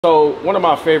So one of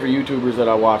my favorite YouTubers that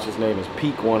I watch, his name is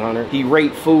Peak 100. He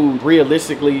rate food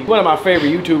realistically. One of my favorite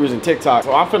YouTubers in TikTok.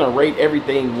 So I'm finna rate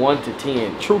everything 1 to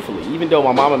 10 truthfully. Even though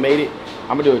my mama made it, I'm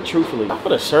gonna do it truthfully. I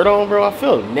put a shirt on, bro. I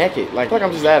feel naked. Like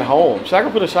I'm just at home. Should I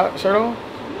go put a shirt on?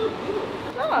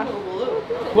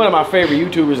 One of my favorite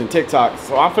YouTubers in TikTok.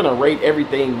 So I'm finna rate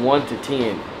everything 1 to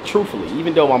 10 truthfully.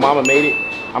 Even though my mama made it,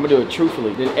 I'm gonna do it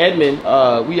truthfully. Then Edmund,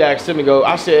 we asked him to go.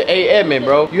 I said, hey Edmund,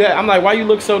 bro, I'm like, why you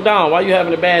look so down? Why you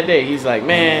having a bad day? He's like,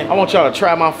 man, I want y'all to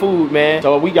try my food, man.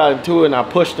 So we got into it and I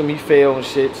pushed him, he fell and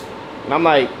shit. And I'm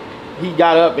like, he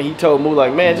got up and he told Moo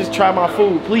like, man, just try my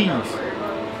food, please.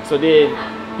 So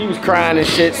then he was crying and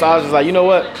shit. So I was just like, you know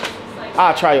what?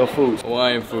 I'll try your food.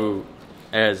 Hawaiian food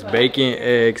has bacon,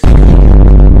 eggs,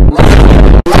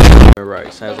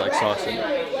 rice. Has like sauce in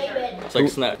it. It's like a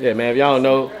snack. Yeah, man, if y'all don't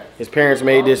know, his parents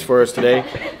made this for us today.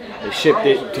 They shipped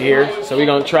it to here. So we're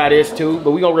gonna try this too.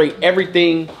 But we're gonna rate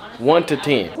everything 1 to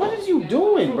 10. What is you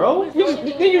doing, bro?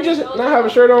 Did you just not have a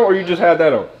shirt on, or you just had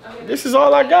that on? This is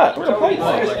all I got. Where the plate?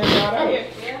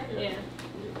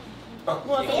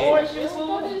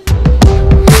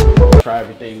 Try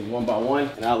everything one by one,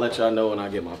 and I'll let y'all know when I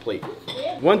get my plate.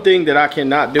 One thing that I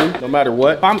cannot do, no matter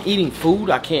what, if I'm eating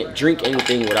food, I can't drink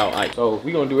anything without ice. So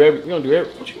we gonna do every.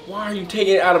 Why are you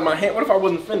taking it out of my hand? What if I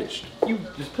wasn't finished? You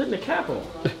just putting the cap on.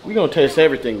 We gonna taste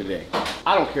everything today.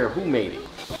 I don't care who made it.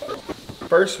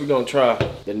 First, we're gonna try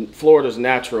the Florida's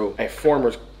Natural, a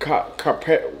Farmers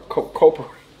Cooperative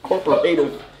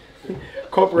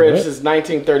since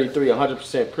 1933,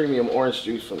 100% premium orange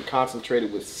juice from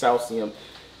concentrated with calcium.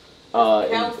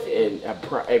 And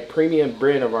a premium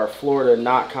brand of our Florida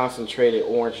not concentrated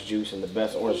orange juice and the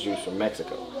best orange juice from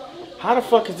Mexico. How the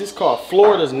fuck is this called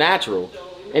Florida's Natural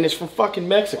and it's from fucking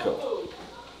Mexico?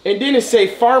 And then it say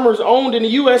farmers owned in the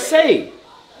USA.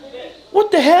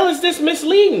 What the hell is this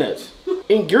misleading us?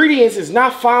 Ingredients is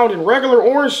not found in regular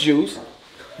orange juice,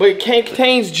 but it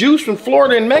contains juice from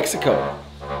Florida and Mexico.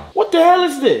 What the hell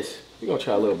is this? We're gonna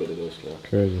try a little bit of this, man.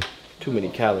 Crazy. Too many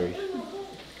calories.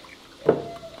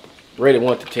 Rated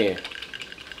 1 to 10.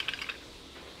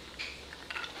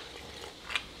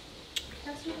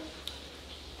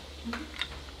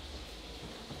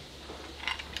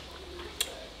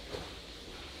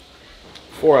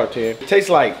 Four out of 10. It tastes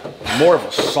like more of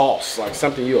a sauce, like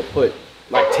something you would put,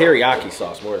 like teriyaki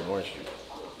sauce more than orange juice.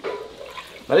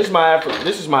 Now this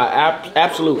is my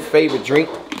absolute favorite drink.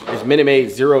 It's Minute Maid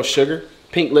Zero Sugar,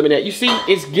 pink lemonade. You see,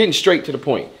 it's getting straight to the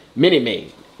point. Minute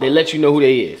Maid, they let you know who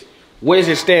they is. What does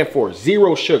it stand for?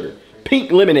 Zero sugar,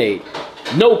 pink lemonade,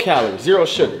 no calories, zero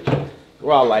sugar.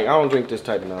 We're all like, I don't drink this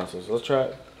type of nonsense. Let's try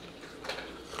it.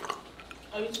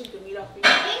 Oh, you took the meat off your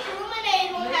pink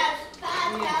lemonade will have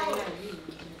 5 calories.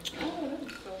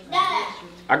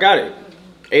 I got it.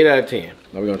 8 out of 10.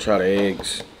 Now we're gonna try the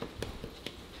eggs.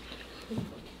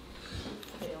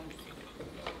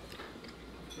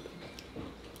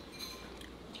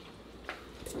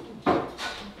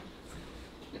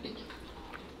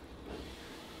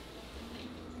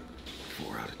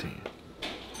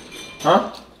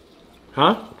 Huh?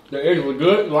 Huh? The eggs were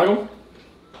good. You like them?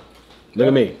 Look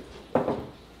at me.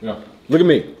 Yeah. Look at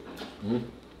me. Mm-hmm.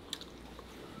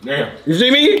 Damn. You see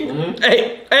me? Mm-hmm.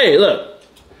 Hey, look.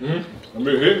 Mm-hmm. I'm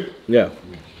big hit. Yeah.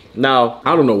 Now,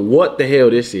 I don't know what the hell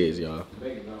this is, y'all.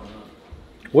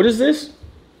 What is this?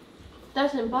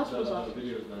 That's impossible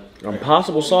sausage.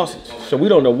 Impossible sausage. So we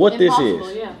don't know what this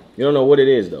is. Yeah. You don't know what it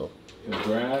is, though.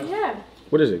 Grass? Yeah.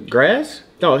 What is it? Grass?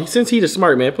 No, since he's a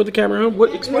smart man, put the camera on.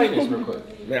 What? Explain this real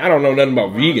quick. Man, I don't know nothing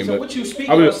about vegan, So but what you speak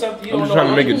I'm of just, something you I'm don't just trying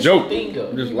to know, make a what joke. you think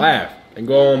of? Just laugh and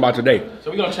go on by today. So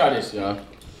we're gonna try this, y'all.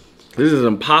 This is an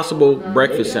impossible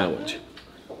breakfast sandwich.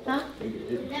 Huh?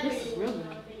 This is real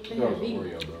good. They have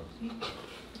vegan.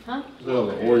 Huh?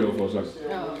 Oreo for a second.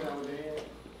 Oh.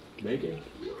 Bacon.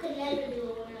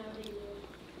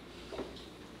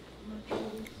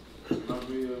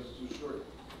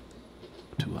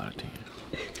 2 out of 10.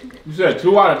 You said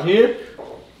 2 out of 10?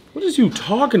 What is you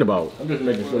talking about? I'm just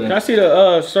making sure Can I that. see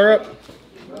the syrup?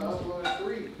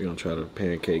 We're gonna try the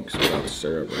pancakes without the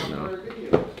syrup right now.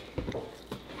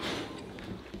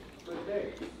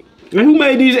 And who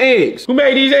made these eggs? Who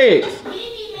made these eggs?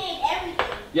 Gigi made everything.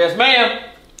 Yes, ma'am.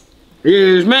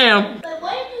 Yes, ma'am. But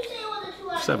what did you say was a 2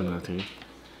 out of 10? 7 out of 10.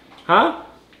 Huh?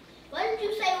 What did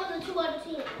you say was a 2 out of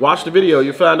 10? Watch the video,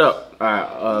 you'll find out.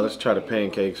 Alright, let's try the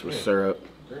pancakes with syrup.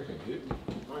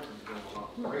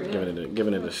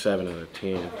 Giving it a 7 out of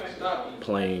 10.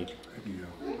 Plain.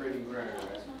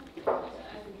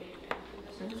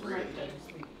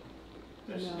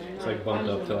 It's like bumped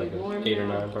up to like an 8 or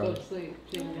 9 probably.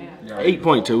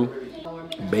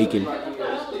 8.2. Bacon.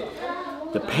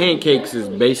 The pancakes is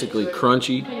basically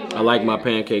crunchy. I like my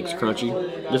pancakes crunchy.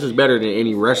 This is better than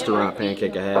any restaurant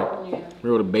pancake I had.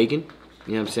 Remember the bacon?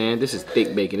 You know what I'm saying? This is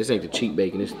thick bacon. This ain't the cheap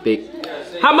bacon. It's thick.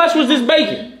 How much was this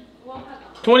bacon?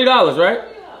 $20, right?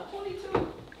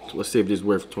 So let's see if this is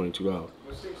worth $22.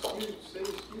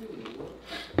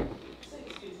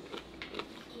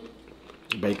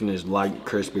 Bacon is light,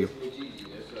 crispy.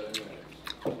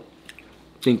 I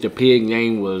think the pig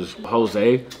name was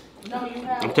Jose.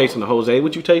 I'm tasting the Jose.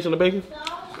 What you tasting the bacon?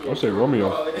 I'll say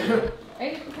Romeo.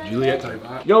 Juliet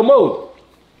type. Yo, Mo.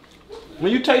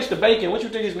 When you taste the bacon, what you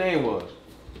think his name was?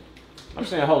 I'm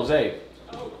saying Jose.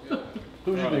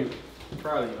 Who do you think?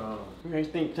 Probably, You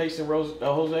ain't think tasting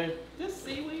Jose? This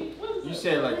seaweed? What is you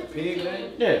said like the pig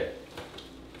name? Yeah.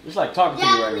 It's like talking to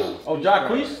me right now. Oh,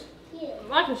 Jacquees?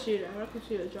 I can see that. I can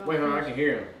see the job. Wait, hold on, I can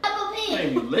hear him.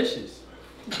 Name delicious.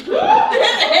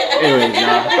 Anyways,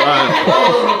 y'all.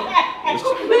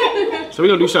 So we're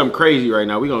gonna do something crazy right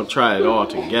now. We're gonna try it all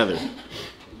together.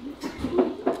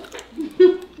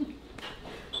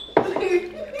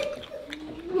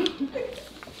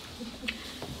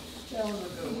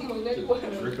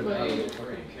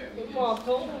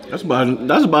 That's about an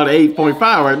 8.5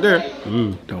 right there.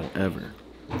 Don't ever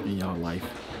in y'all life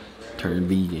turn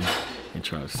vegan and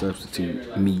try to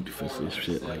substitute meat for this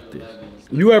shit like this.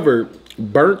 You ever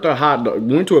burnt a hot dog,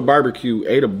 went to a barbecue,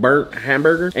 ate a burnt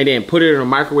hamburger, and then put it in a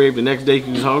microwave the next day because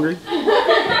you was hungry?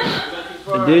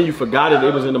 And then you forgot it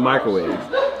was in the microwave.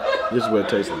 This is what it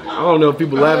tastes like. I don't know if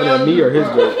people laughing at me or his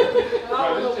joke.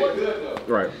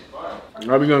 Right.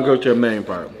 Now we're gonna go to the main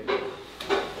part.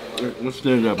 Let's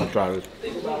stand up and try this.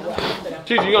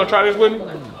 Cheesy, you gonna try this with me?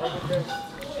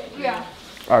 Yeah.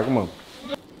 All right, come on.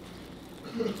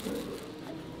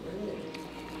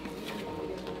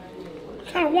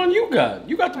 What kind of one you got?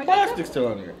 You got the plastic still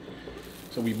on there.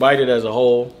 So we bite it as a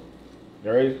whole.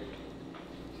 You ready?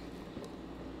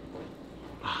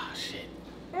 Ah, shit.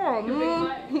 Oh,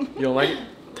 man. You don't like it?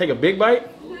 Take a big bite?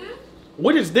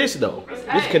 What is this, though?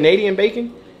 This Canadian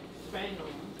bacon?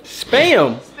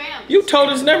 Spam? Spam? You told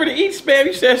us never to eat spam.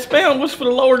 You said spam was for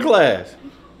the lower class.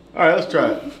 All right, let's try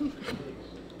it.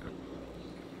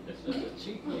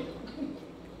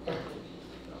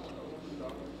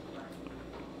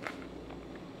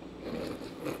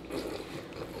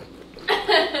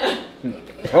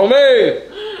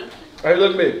 Homemade. Hey,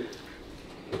 look at me.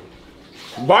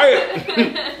 Buy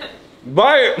it.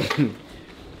 Buy it.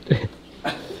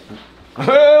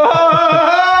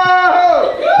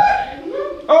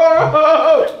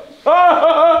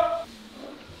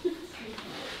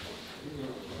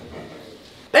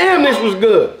 Damn, this was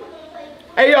good.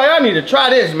 Hey, y'all need to try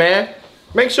this, man.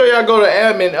 Make sure y'all go to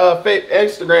admin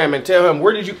Instagram and tell him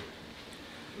where did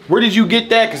you get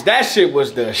that? Cause that shit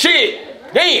was the shit.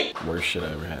 Damn. Worst shit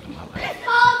I ever had in my life.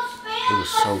 It was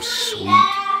so sweet.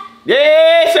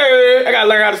 Yes, sir. I gotta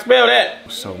learn how to spell that.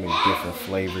 So many different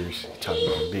flavors. Talking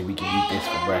about, baby, we can eat this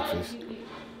for breakfast.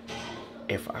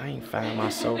 If I ain't found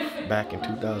myself back in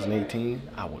 2018,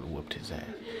 I would have whooped his ass.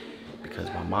 Because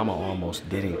my mama almost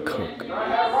didn't cook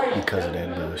because of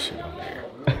that bullshit on there.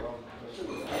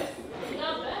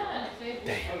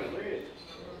 Damn.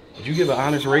 Did you give an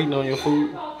honest rating on your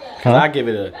food? Cause I give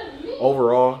it a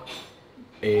overall.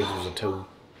 Eggs was a 2.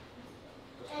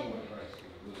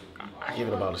 I give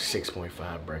it about a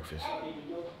 6.5 breakfast.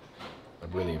 I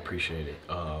really appreciate it.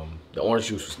 The orange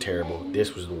juice was terrible.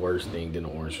 This was the worst thing than the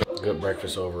orange juice. Good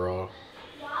breakfast overall.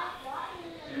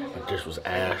 But this was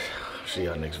ass. See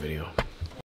y'all next video.